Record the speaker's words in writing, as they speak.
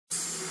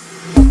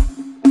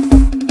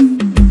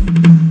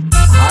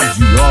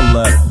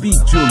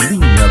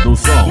Pitulinha do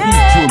som,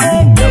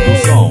 Pitulinha do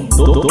som.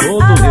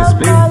 Todo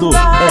respeito é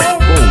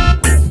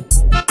pouco.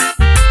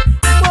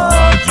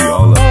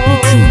 Radiola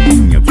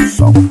Pitulinha do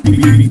som,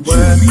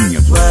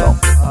 Pitulinha do som.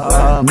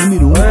 A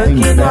número 1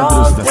 em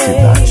Pedras da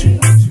cidade.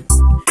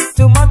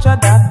 Too much of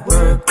that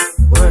work,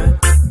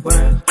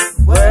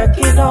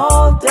 working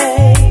all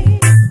day.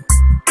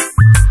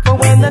 But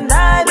when the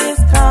night is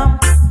come,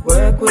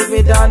 work will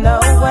be done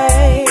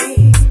away.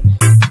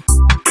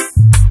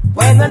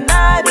 When the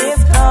night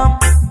is come,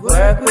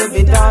 work will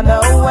be done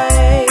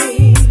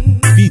away.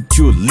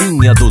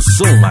 Pitulinha do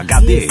som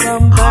HD,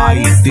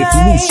 High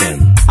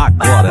Definition,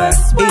 agora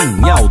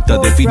em alta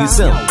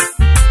definição.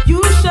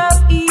 You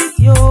shall eat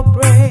your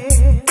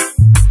bread,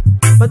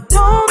 but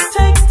don't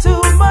take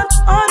too much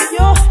on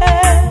your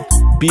head.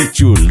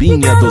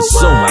 Pitulinha do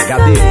som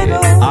HD,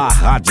 a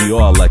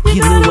radiola que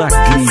não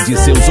agride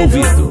seus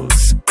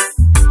ouvidos.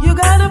 You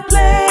gotta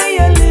play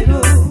a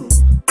little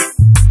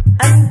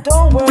and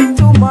don't work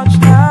too much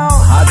now.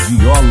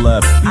 Radiola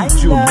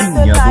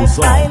Pitulinha do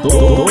som,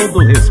 todo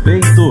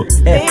respeito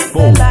é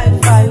pouco.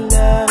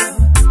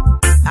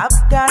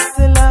 I've got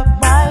to love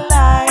my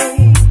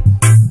life.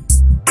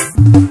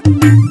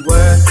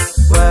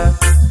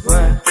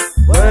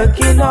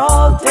 Working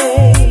all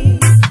day.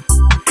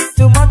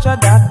 Too much of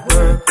that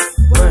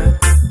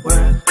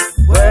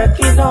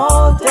working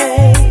all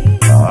day.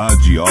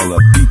 Radiola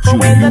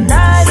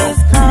Pitulinha do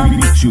som,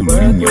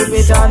 Pitulinha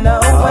do som. A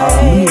número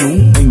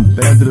 1 em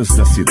Pedras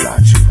da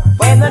cidade.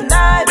 When the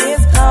night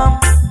is come,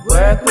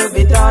 work will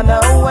be done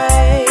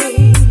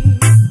away.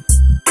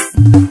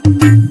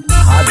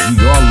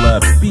 Radiola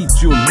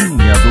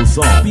Pitulinha do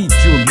som,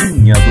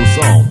 Pitulinha do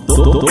som.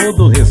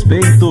 Todo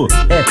respeito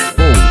é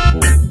pouco.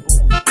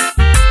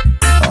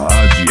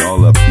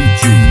 Radiola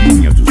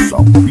Pitulinha do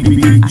som,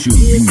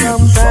 Pitulinha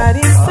do som.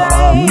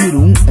 A número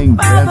 1 em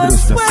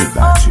Pedras da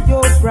cidade.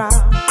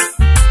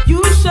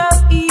 You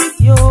shall eat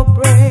your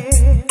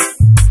bread,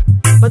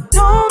 but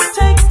don't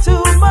take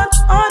too much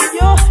on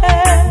your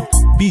head.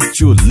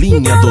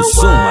 Pitulinha do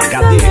som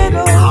HD,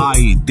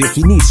 High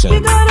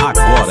Definition,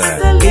 agora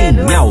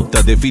em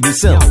alta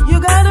definição. You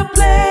gotta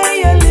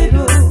play a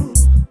little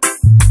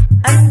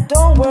and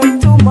don't work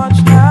too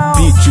much now.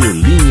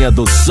 Pitulinha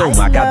do som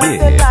HD,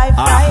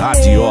 a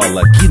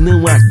radiola que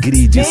não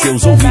agride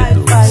seus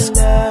ouvidos.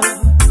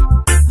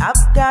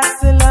 I've got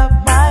to love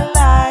my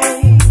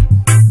life.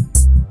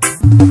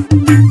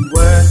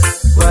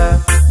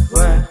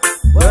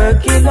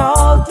 Working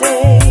all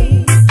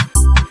day.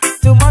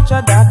 Too much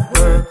of that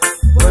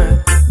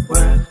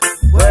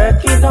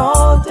working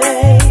all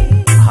day.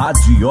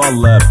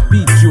 Radiola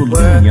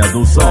Pitulinha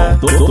do som,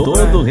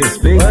 todo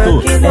respeito é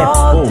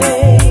pouco.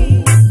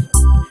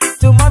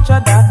 Too much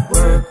of that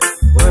work.